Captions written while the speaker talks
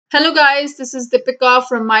Hello guys, this is Deepika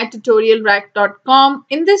from MyTutorialRack.com.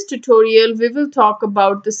 In this tutorial, we will talk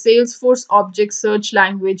about the Salesforce object search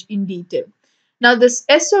language in detail. Now, this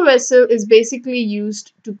SOSL is basically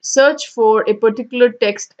used to search for a particular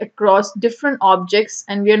text across different objects,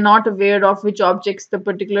 and we are not aware of which objects the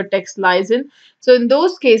particular text lies in. So in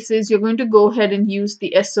those cases, you're going to go ahead and use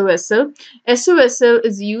the SOSL. SOSL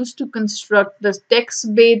is used to construct the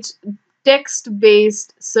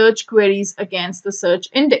text-based search queries against the search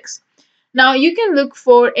index. Now you can look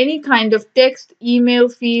for any kind of text, email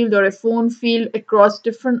field or a phone field across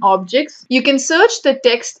different objects. You can search the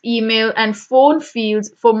text, email and phone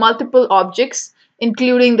fields for multiple objects,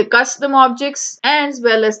 including the custom objects as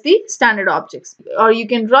well as the standard objects. Or you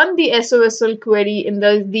can run the SOSL query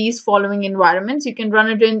in these following environments. You can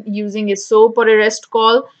run it in using a SOAP or a REST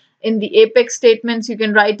call. In the Apex statements, you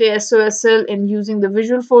can write a SOSL. In using the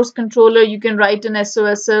Visual Force controller, you can write an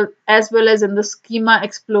SOSL, as well as in the Schema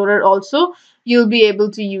Explorer also, you'll be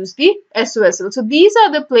able to use the SOSL. So these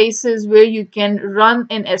are the places where you can run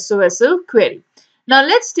an SOSL query. Now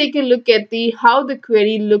let's take a look at how the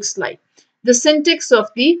query looks like. The syntax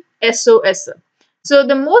of the SOSL. So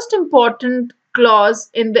the most important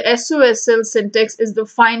clause in the SOSL syntax is the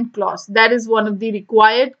find clause. That is one of the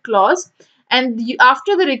required clause. And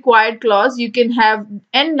after the required clause, you can have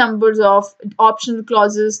n numbers of optional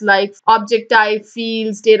clauses like object type,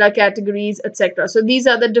 fields, data categories, etc. So these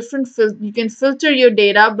are the different you can filter your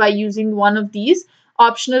data by using one of these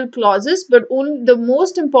optional clauses, but only the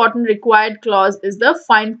most important required clause is the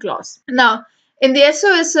find clause. Now, in the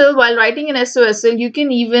SOSL, while writing an SOSL, you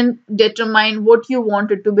can even determine what you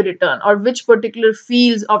want it to be returned or which particular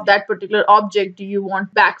fields of that particular object do you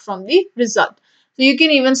want back from the result. So you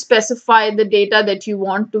can even specify the data that you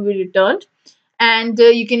want to be returned, and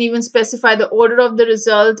you can even specify the order of the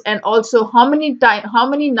result and also how many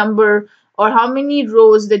number or how many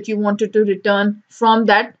rows that you wanted to return from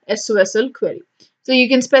that SOSL query. So you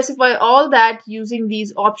can specify all that using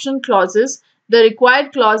these option clauses. The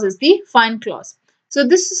required clause is the find clause. So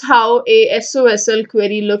this is how a SOSL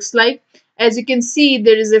query looks like. As you can see,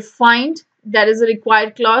 there is a find, that is a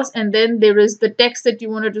required clause, and then there is the text that you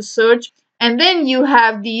wanted to search. And then you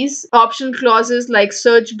have these option clauses like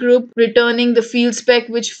search group, returning the field spec,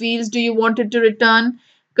 which fields do you want it to return,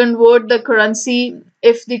 convert the currency.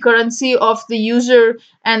 If the currency of the user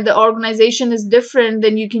and the organization is different,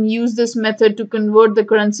 then you can use this method to convert the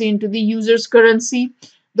currency into the user's currency.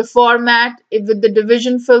 The format, with the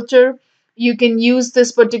division filter, you can use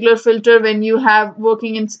this particular filter when you have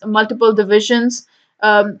working in multiple divisions.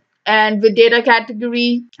 And with data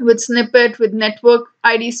category, with snippet, with network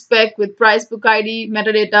ID spec, with price book ID,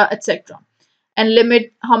 metadata, etc. And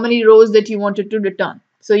limit how many rows that you wanted to return.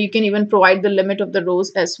 So you can even provide the limit of the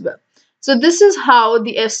rows as well. So this is how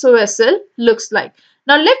the SOSL looks like.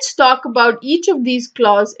 Now let's talk about each of these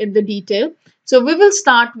clauses in the detail. So we will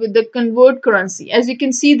start with the convert currency. As you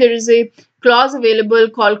can see, there is a clause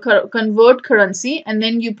available called convert currency, and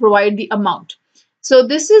then you provide the amount. So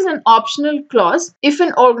this is an optional clause. If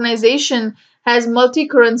an organization has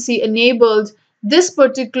multi-currency enabled, this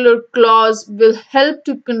particular clause will help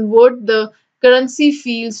to convert the currency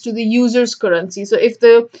fields to the user's currency. So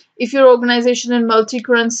if your organization is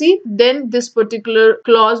multi-currency, then this particular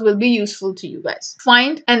clause will be useful to you guys.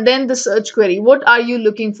 Find, and then the search query. What are you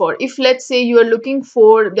looking for? If let's say you are looking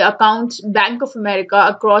for the account Bank of America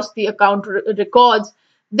across the account records,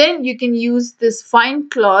 then you can use this find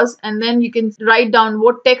clause, and then you can write down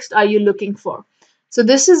what text are you looking for. So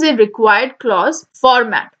this is a required clause.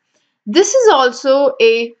 Format. This is also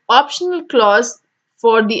a optional clause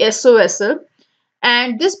for the SOSL,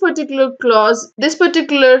 and this particular clause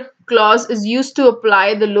is used to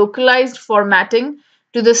apply the localized formatting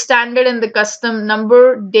to the standard and the custom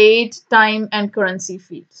number, date, time, and currency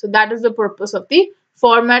field. So that is the purpose of the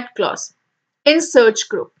format clause. In search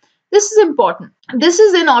group. This is important. This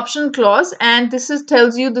is an option clause, and this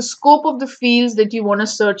tells you the scope of the fields that you want to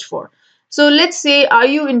search for. So let's say, are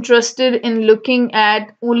you interested in looking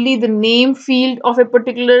at only the name field of a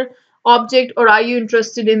particular object, or are you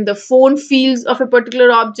interested in the phone fields of a particular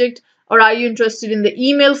object, or are you interested in the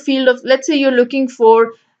email field of, let's say you're looking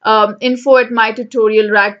for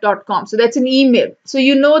info@mytutorialrack.com. So that's an email. So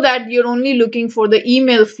you know that you're only looking for the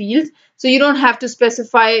email field. So you don't have to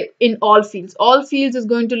specify in all fields. All fields is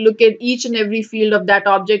going to look at each and every field of that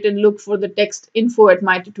object and look for the text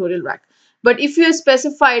info@mytutorialrack. But if you have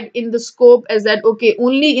specified in the scope as that, okay,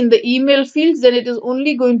 only in the email fields, then it is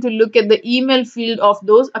only going to look at the email field of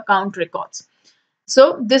those account records.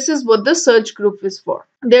 So this is what the search group is for.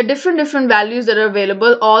 There are different values that are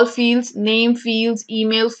available, all fields, name fields,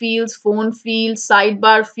 email fields, phone fields,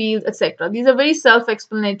 sidebar fields, etc. These are very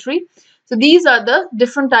self-explanatory. So these are the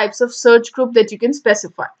different types of search group that you can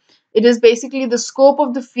specify. It is basically the scope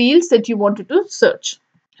of the fields that you wanted to search.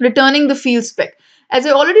 Returning the field spec. As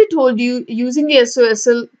I already told you, using the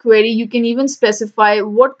SOSL query, you can even specify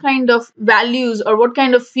what kind of values or what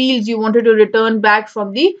kind of fields you wanted to return back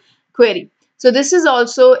from the query. So this is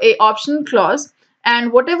also a optional clause,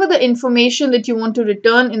 and whatever the information that you want to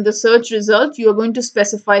return in the search result, you are going to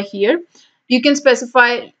specify here. You can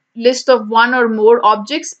specify list of one or more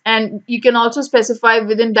objects, and you can also specify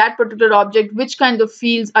within that particular object which kind of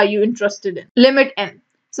fields are you interested in. Limit n.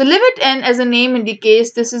 So limit n, as a name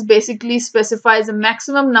indicates, this is basically specifies a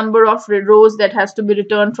maximum number of rows that has to be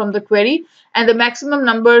returned from the query, and the maximum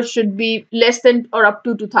number should be less than or up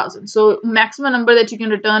to 2000. So maximum number that you can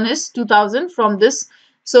return is 2000 from this.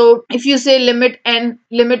 So if you say limit n,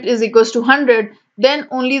 limit is equals to 100, then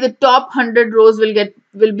only the top 100 rows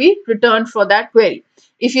will be returned for that query.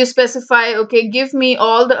 If you specify, okay, give me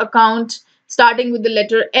all the account starting with the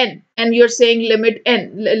letter N, and you're saying limit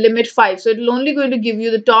N, limit 5. So it'll only going to give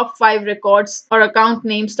you the top 5 records or account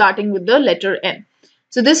names starting with the letter N.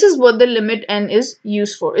 So this is what the limit N is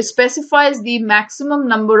used for. It specifies the maximum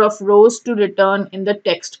number of rows to return in the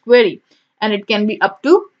text query, and it can be up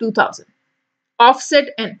to 2000. Offset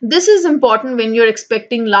n. This is important when you're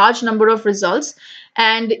expecting large number of results,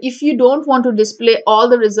 and if you don't want to display all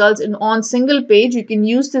the results on single page, you can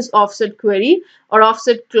use this offset query or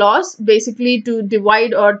offset clause basically to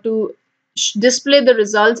divide or to display the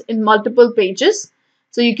results in multiple pages.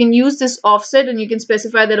 So you can use this offset, and you can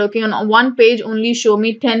specify that, okay, on one page only show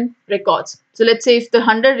me 10 records. So let's say if the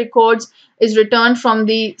 100 records is returned from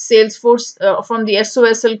the Salesforce from the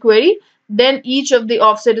SOSL query, then each of the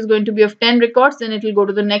offset is going to be of 10 records. Then it will go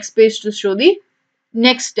to the next page to show the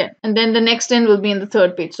next 10, and then the next 10 will be in the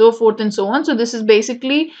third page, so forth and so on. So this is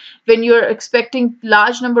basically when you're expecting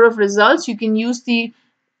large number of results, you can use the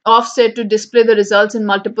offset to display the results in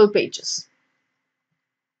multiple pages.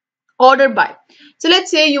 Order by. So let's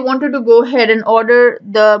say you wanted to go ahead and order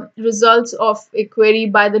the results of a query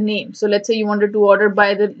by the name. So let's say you wanted to order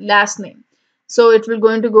by the last name. So it will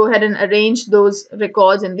going to go ahead and arrange those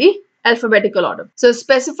records in the alphabetical order. So it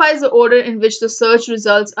specifies the order in which the search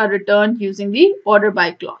results are returned using the order by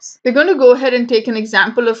clause. We're going to go ahead and take an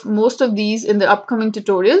example of most of these in the upcoming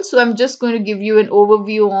tutorial. So I'm just going to give you an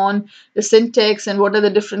overview on the syntax and what are the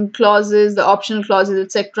different clauses, the optional clauses,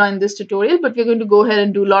 etc. in this tutorial, but we're going to go ahead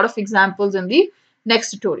and do a lot of examples in the next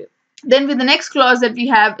tutorial. Then with the next clause that we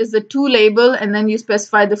have is the to label, and then you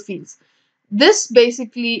specify the fields. This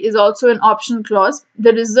basically is also an optional clause.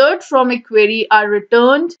 The results from a query are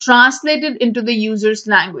returned, translated into the user's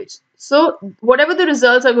language. So whatever the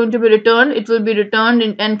results are going to be returned, it will be returned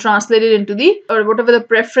and translated into the, or whatever the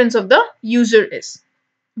preference of the user is.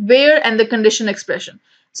 Where and the condition expression.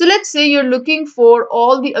 So let's say you're looking for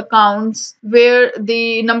all the accounts where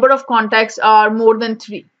the number of contacts are more than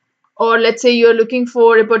 3. Or let's say you're looking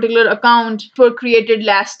for a particular account for created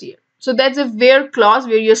last year. So that's a where clause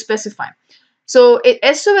where you're specifying. So a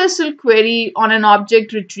SOSL query on an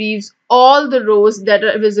object retrieves all the rows that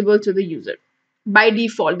are visible to the user by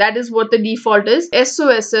default. That is what the default is.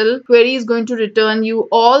 SOSL query is going to return you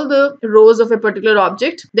all the rows of a particular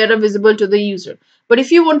object that are visible to the user. But if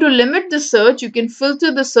you want to limit the search, you can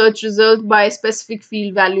filter the search result by a specific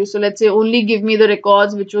field value. So let's say only give me the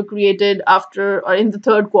records which were created after or in the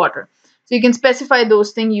third quarter. So you can specify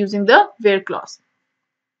those things using the where clause.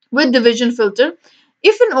 With division filter,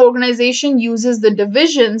 if an organization uses the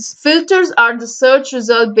divisions, filters are the search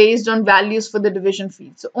result based on values for the division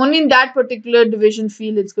field. So only in that particular division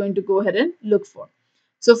field it's going to go ahead and look for.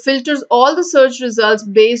 So filters all the search results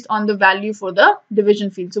based on the value for the division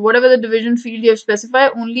field. So whatever the division field you have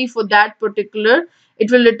specified, only for that particular,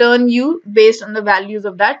 it will return you based on the values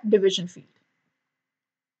of that division field.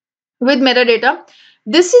 With metadata,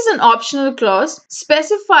 this is an optional clause,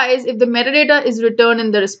 specifies if the metadata is returned in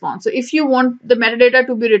the response. So if you want the metadata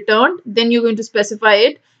to be returned, then you're going to specify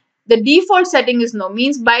it. The default setting is no,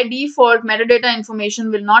 means by default metadata information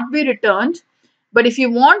will not be returned. But if you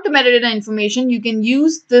want the metadata information, you can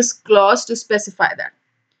use this clause to specify that.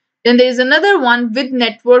 Then there is another one with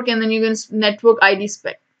network, and then you can network ID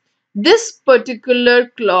spec. This particular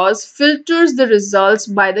clause filters the results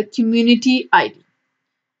by the community ID.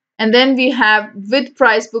 And then we have with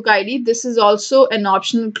price book ID. This is also an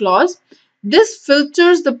optional clause. This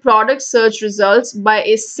filters the product search results by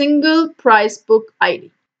a single price book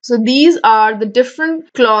ID. So these are the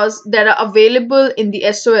different clauses that are available in the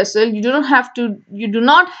SOSL. You do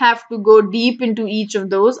not have to go deep into each of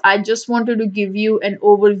those. I just wanted to give you an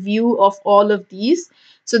overview of all of these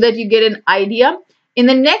so that you get an idea. In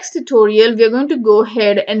the next tutorial, we're going to go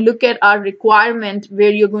ahead and look at our requirement where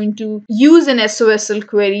you're going to use an SOSL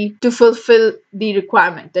query to fulfill the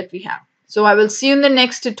requirement that we have. So I will see you in the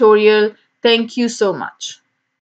next tutorial. Thank you so much.